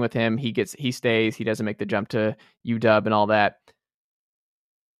found something with him. He stays. He doesn't make the jump to UW and all that.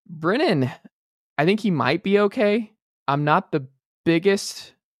 Brennan, I think he might be okay. I'm not the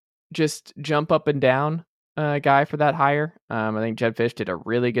biggest just jump up and down guy for that hire. I think Jed Fish did a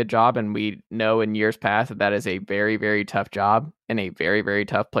really good job, and we know in years past that is a very, very tough job and a very, very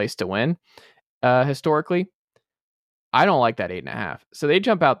tough place to win historically. I don't like that 8.5. So they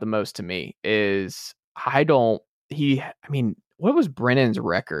jump out the most to me what was Brennan's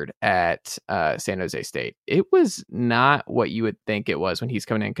record at San Jose State? It was not what you would think it was when he's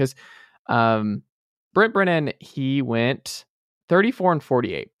coming in, because Brent Brennan, he went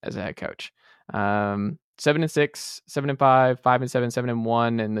 34-48 as a head coach. 7-6, 7-5, 5-7,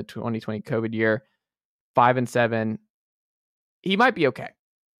 7-1 in the 2020 COVID year, 5-7. He might be okay.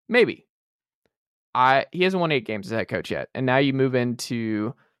 Maybe. He hasn't won 8 games as head coach yet. And now you move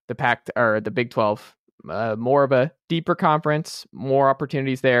into the Big 12, more of a deeper conference, more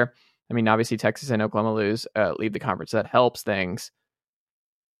opportunities there. I mean, obviously Texas and Oklahoma leave the conference. So that helps things.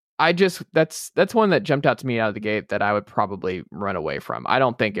 That's one that jumped out to me out of the gate that I would probably run away from. I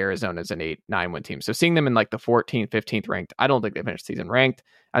don't think Arizona is an 8-9 win team. So seeing them in like the 14th, 15th ranked, I don't think they finished the season ranked.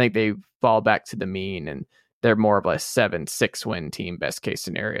 I think they fall back to the mean, and they're more of a 7-6 win team, best case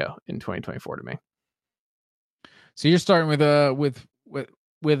scenario in 2024 to me. So you're starting with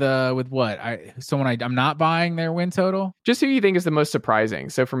what? I'm not buying their win total. Just who you think is the most surprising.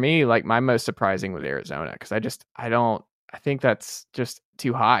 So for me, like my most surprising was Arizona, because I think that's just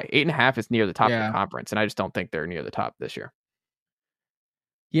too high. 8.5 is near the top of the conference, and I just don't think they're near the top this year.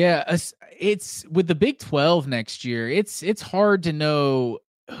 Yeah, it's with the Big 12 next year. It's hard to know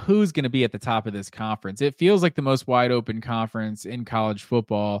who's going to be at the top of this conference. It feels like the most wide open conference in college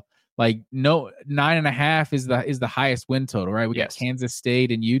football. Like 9.5 is the highest win total, right? We got Kansas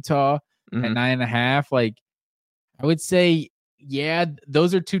State and Utah at 9.5. Like I would say, yeah,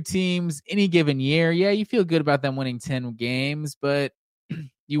 those are two teams any given year. Yeah, you feel good about them winning 10 games, but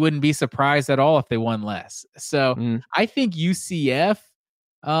you wouldn't be surprised at all if they won less. So I think UCF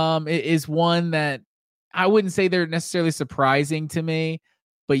is one that I wouldn't say they're necessarily surprising to me,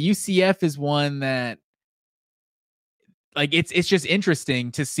 but UCF is one that like it's just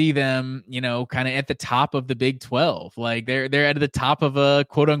interesting to see them, kind of at the top of the Big 12. Like they're at the top of a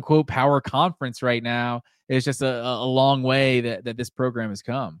quote unquote power conference right now. It's just a long way that this program has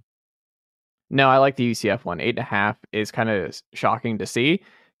come. No, I like the UCF one. 8.5 is kind of shocking to see.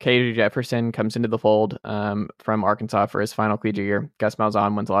 KJ Jefferson comes into the fold from Arkansas for his final collegiate year. Gus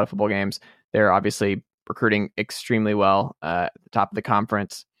Malzahn wins a lot of football games. They're obviously recruiting extremely well at the top of the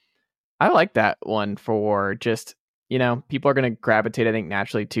conference. I like that one for just, people are going to gravitate, I think,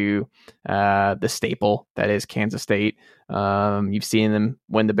 naturally to the staple that is Kansas State. You've seen them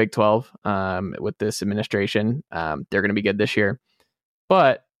win the Big 12 with this administration. They're going to be good this year.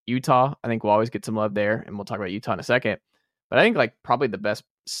 But Utah, I think we'll always get some love there, and we'll talk about Utah in a second. But I think like probably the best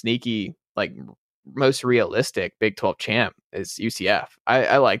sneaky, like most realistic Big 12 champ is UCF.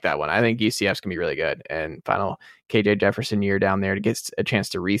 I like that one. I think UCF's gonna be really good, and final KJ Jefferson year down there to get a chance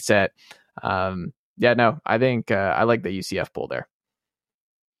to reset. I think I like the UCF poll there.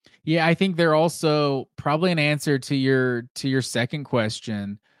 Yeah, I think they're also probably an answer to your second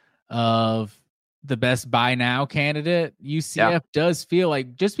question of the best buy now candidate. UCF does feel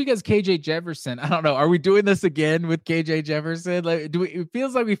like, just because KJ Jefferson, I don't know, are we doing this again with KJ Jefferson? Like, it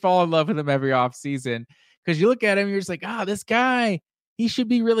feels like we fall in love with him every offseason, because you look at him, you're just like, this guy, he should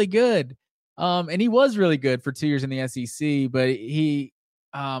be really good. And he was really good for 2 years in the SEC, but he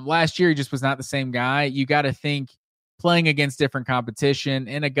last year he just was not the same guy. You got to think playing against different competition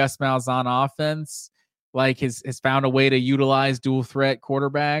in a Gus Malzahn offense, like has found a way to utilize dual threat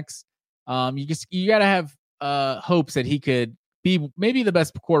quarterbacks. You got to have hopes that he could be maybe the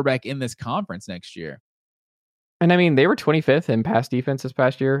best quarterback in this conference next year. And I mean, they were 25th in pass defense this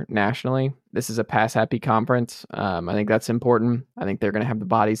past year nationally. This is a pass happy conference. I think that's important. I think they're going to have the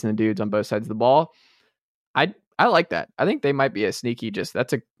bodies and the dudes on both sides of the ball. I like that. I think they might be a sneaky.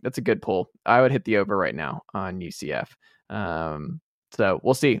 That's a good pull. I would hit the over right now on UCF. So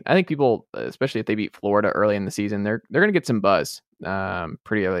we'll see. I think people, especially if they beat Florida early in the season, they're going to get some buzz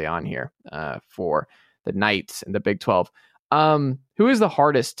pretty early on here for the Knights and the Big 12. Who is the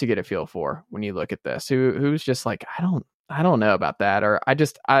hardest to get a feel for when you look at this? Who's just like, I don't know about that, or I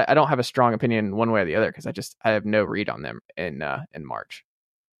don't have a strong opinion one way or the other, because I have no read on them in March.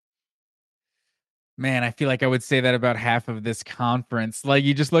 Man, I feel like I would say that about half of this conference. Like,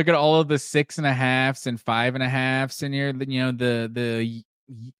 you just look at all of the 6.5s and 5.5s, and you're, the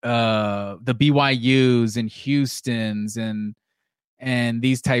BYUs and Houstons and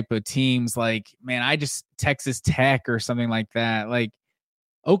these type of teams. Like, man, Texas Tech or something like that. Like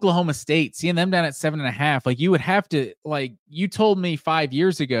Oklahoma State, seeing them down at 7.5. Like, you would have to, like, you told me 10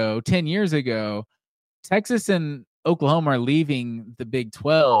 years ago, Texas and Oklahoma are leaving the Big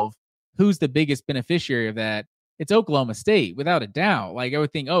 12. Who's the biggest beneficiary of that? It's Oklahoma State, without a doubt. Like, I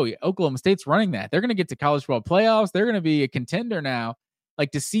would think, Oklahoma State's running that. They're going to get to college football playoffs. They're going to be a contender now.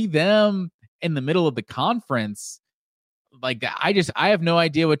 Like, to see them in the middle of the conference, like that, I have no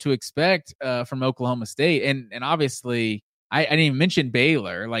idea what to expect from Oklahoma State. And obviously, I didn't even mention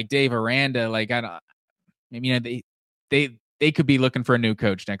Baylor, like Dave Aranda. Like, they could be looking for a new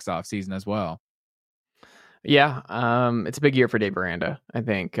coach next offseason as well. Yeah, it's a big year for Dave Aranda. I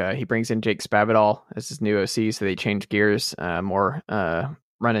think he brings in Jake Spavital as his new OC, so they change gears, more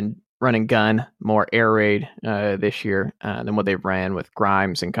run and gun, more air raid this year than what they ran with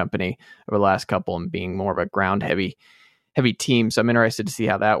Grimes and company over the last couple, and being more of a ground heavy team. So I'm interested to see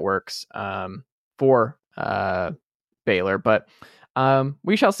how that works for Baylor, but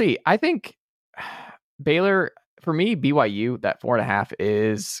we shall see. I think Baylor. For me, BYU, that 4.5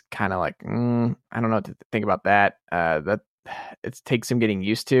 is kind of like, I don't know what to think about that. That it takes some getting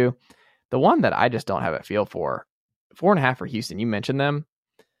used to. The one that I just don't have a feel for, 4.5 for Houston. You mentioned them.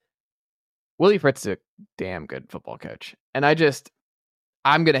 Willie Fritz is a damn good football coach, and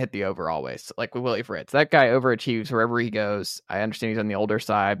I'm gonna hit the over always. Like with Willie Fritz, that guy overachieves wherever he goes. I understand he's on the older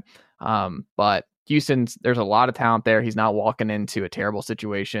side, but Houston's, there's a lot of talent there. He's not walking into a terrible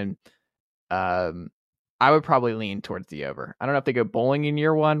situation. I would probably lean towards the over. I don't know if they go bowling in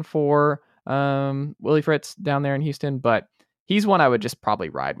year one for Willie Fritz down there in Houston, but he's one I would just probably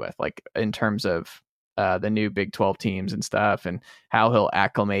ride with, like in terms of the new Big 12 teams and stuff, and how he'll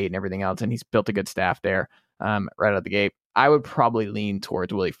acclimate and everything else. And he's built a good staff there right out of the gate. I would probably lean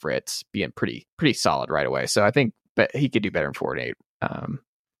towards Willie Fritz being pretty solid right away. So I think, but he could do better in 4-8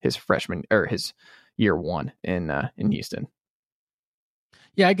 his freshman or his year one in Houston.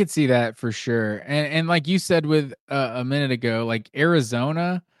 Yeah, I could see that for sure. And like you said with a minute ago, like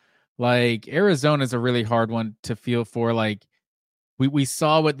Arizona is a really hard one to feel for. Like we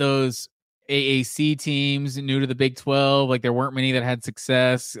saw what those AAC teams new to the Big 12. Like there weren't many that had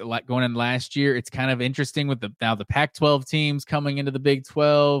success like going in last year. It's kind of interesting with now the Pac-12 teams coming into the Big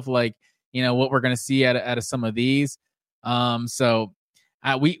 12. Like, what we're going to see out of some of these. So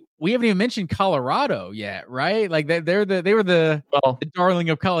we haven't even mentioned Colorado yet, right? Like they were the darling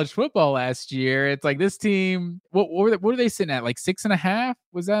of college football last year. It's like this team. What are they sitting at? Like 6.5?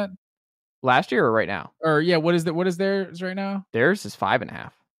 Was that last year or right now? Or yeah, what is theirs right now? Theirs is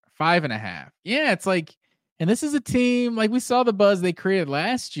 5.5. 5.5. Yeah, it's like, and this is a team like we saw the buzz they created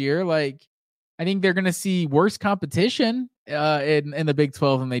last year. Like, I think they're going to see worse competition in the Big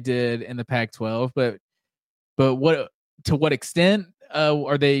 12 than they did in the Pac-12. But to what extent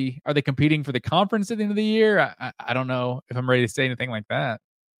are they competing for the conference at the end of the year? I don't know if I'm ready to say anything like that.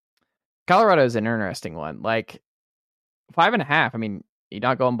 Colorado is an interesting one. Like 5.5. I mean, you're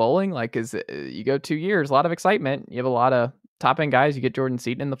not going bowling. Like, you go 2 years, a lot of excitement. You have a lot of top end guys. You get Jordan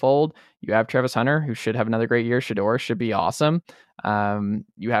Seaton in the fold. You have Travis Hunter, who should have another great year. Shedeur should be awesome.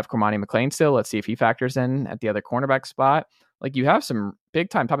 You have Cormani McLean still. Let's see if he factors in at the other cornerback spot. Like, you have some big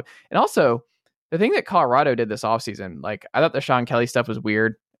time top. And also, the thing that Colorado did this offseason, like, I thought the Sean Kelly stuff was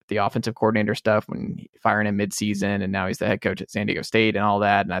weird. The offensive coordinator stuff when firing him midseason, and now he's the head coach at San Diego State and all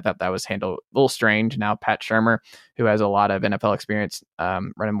that. And I thought that was handled a little strange. Now Pat Shermer, who has a lot of NFL experience,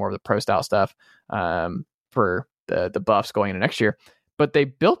 running more of the pro style stuff for the Buffs going into next year. But they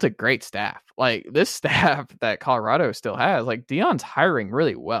built a great staff. Like, this staff that Colorado still has, like, Deion's hiring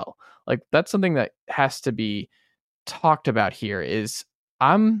really well. Like, that's something that has to be talked about here. Is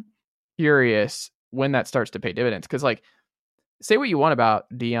I'm curious when that starts to pay dividends, because, like, say what you want about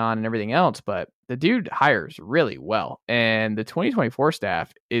Deion and everything else, but the dude hires really well, and the 2024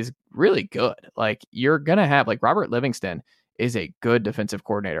 staff is really good. Like, you're gonna have, like, Robert Livingston is a good defensive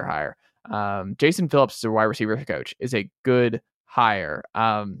coordinator hire. Jason Phillips is a wide receiver coach, is a good hire.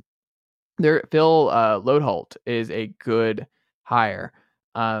 Phil Lodeholt is a good hire.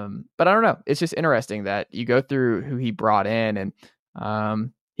 But I don't know. It's just interesting that you go through who he brought in,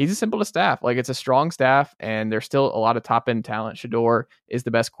 and he's a simple staff. Like, it's a strong staff, and there's still a lot of top end talent. Shedeur is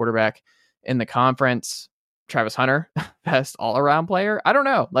the best quarterback in the conference. Travis Hunter, best all around player. I don't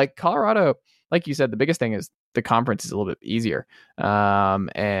know. Like, Colorado, like you said, the biggest thing is the conference is a little bit easier.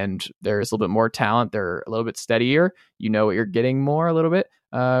 And there's a little bit more talent. They're a little bit steadier. You know what you're getting more a little bit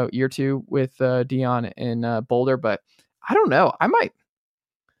year two with Deion in Boulder. But I don't know. I might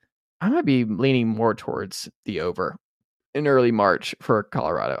be leaning more towards the over in early March for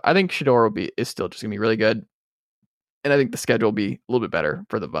Colorado. I think Shedeur is still just gonna be really good, and I think the schedule will be a little bit better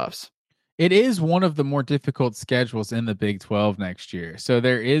for the Buffs. It is one of the more difficult schedules in the Big 12 next year, so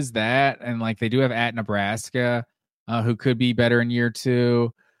there is that, and like they do have at Nebraska, who could be better in year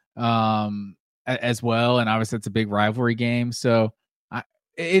two, as well, and obviously it's a big rivalry game, so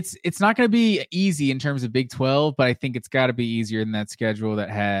it's not going to be easy in terms of Big 12, but I think it's got to be easier than that schedule that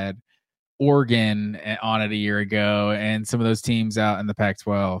had Oregon on it a year ago and some of those teams out in the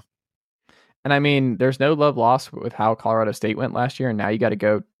Pac-12. And I mean, there's no love lost with how Colorado State went last year, and now you got to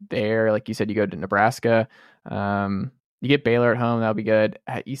go there. Like you said, you go to Nebraska. You get Baylor at home, that'll be good.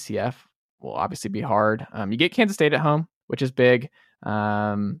 At ECF will obviously be hard. You get Kansas State at home, which is big.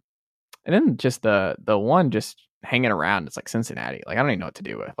 And then just the one just hanging around, it's like Cincinnati. Like, I don't even know what to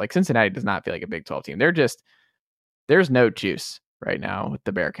do with. Like, Cincinnati does not feel like a Big 12 team. There's no juice right now with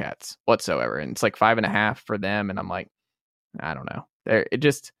the Bearcats whatsoever, and it's like 5.5 for them, and I'm like, I don't know. It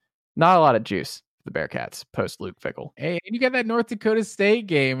just not a lot of juice for the Bearcats post Luke Fickell. Hey, you got that North Dakota State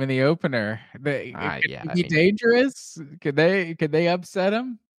game in the opener. Dangerous? Could they upset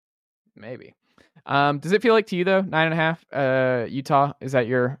them? Maybe. Does it feel like to you though 9.5? Utah, is that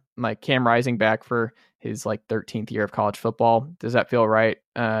your like Cam Rising back for his like 13th year of college football? Does that feel right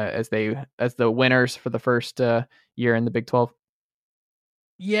as the winners for the first year in the Big 12?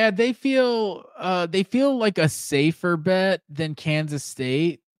 Yeah, they feel like a safer bet than Kansas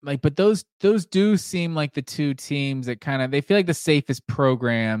State. Like, but those do seem like the two teams that they feel like the safest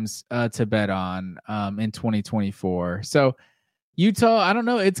programs to bet on in 2024. So Utah, I don't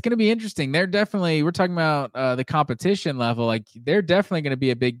know. It's going to be interesting. We're talking about the competition level. Like, they're definitely going to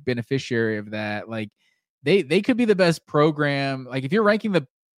be a big beneficiary of that. Like, they could be the best program. Like, if you're ranking the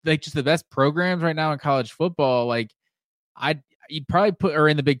best programs right now in college football, like you'd probably put, or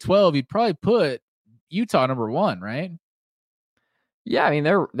in the Big 12, you'd probably put Utah number one, right? Yeah, I mean,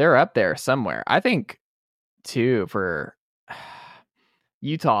 they're up there somewhere. I think too for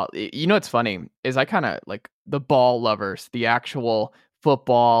Utah. You know what's funny is I kind of like the ball lovers, the actual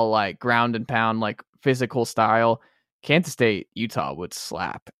football, like ground and pound, like physical style. Kansas State, Utah would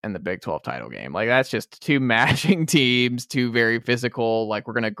slap in the Big 12 title game. Like, that's just two mashing teams, two very physical. Like,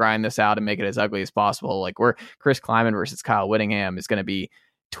 we're going to grind this out and make it as ugly as possible. Like, we're Chris Kleiman versus Kyle Whittingham is going to be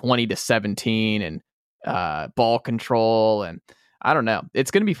 20-17 and ball control. And I don't know.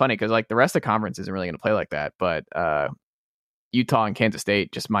 It's going to be funny because, like, the rest of the conference isn't really going to play like that. But Utah and Kansas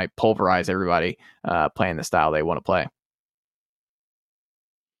State just might pulverize everybody playing the style they want to play.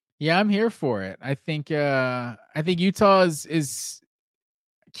 Yeah, I'm here for it. I think Utah is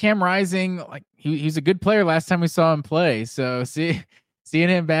Cam Rising. Like he's a good player last time we saw him play. So seeing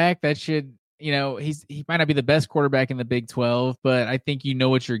him back, that should, he might not be the best quarterback in the Big 12, but I think you know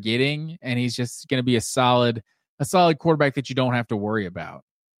what you're getting, and he's just going to be a solid quarterback that you don't have to worry about.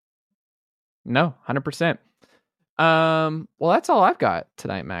 No, 100%. Well, that's all I've got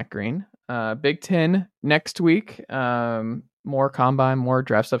tonight, Matt Green. Big Ten next week. More combine, more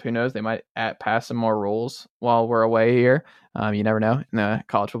draft stuff. Who knows? They might pass some more rules while we're away here. You never know. In the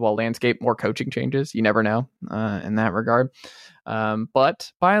college football landscape, more coaching changes. You never know in that regard.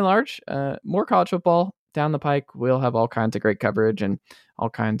 But by and large, more college football down the pike. We'll have all kinds of great coverage and all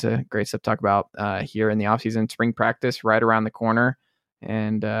kinds of great stuff to talk about here in the offseason. Spring practice right around the corner.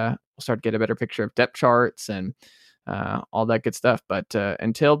 And we'll start to get a better picture of depth charts and all that good stuff. But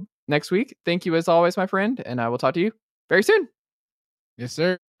until next week, thank you as always, my friend. And I will talk to you very soon. Yes,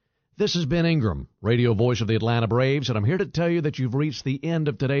 sir. This is Ben Ingram, radio voice of the Atlanta Braves, and I'm here to tell you that you've reached the end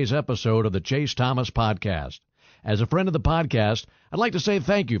of today's episode of the Chase Thomas Podcast. As a friend of the podcast, I'd like to say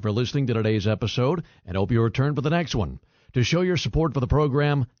thank you for listening to today's episode and hope you return for the next one. To show your support for the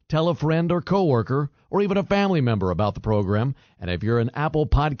program, tell a friend or coworker or even a family member about the program. And if you're an Apple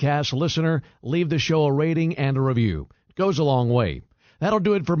Podcast listener, leave the show a rating and a review. It goes a long way. That'll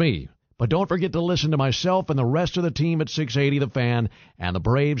do it for me. But don't forget to listen to myself and the rest of the team at 680 The Fan and the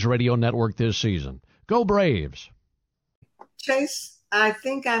Braves Radio Network this season. Go Braves! Chase, I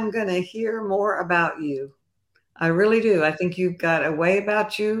think I'm going to hear more about you. I really do. I think you've got a way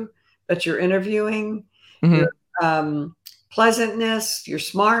about you that you're interviewing, your pleasantness, you're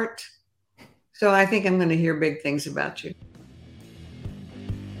smart. So I think I'm going to hear big things about you.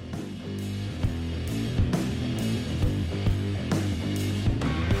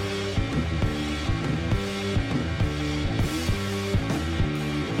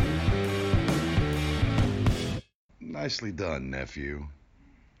 Nicely done, nephew.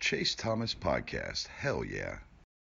 Chase Thomas Podcast. Hell yeah.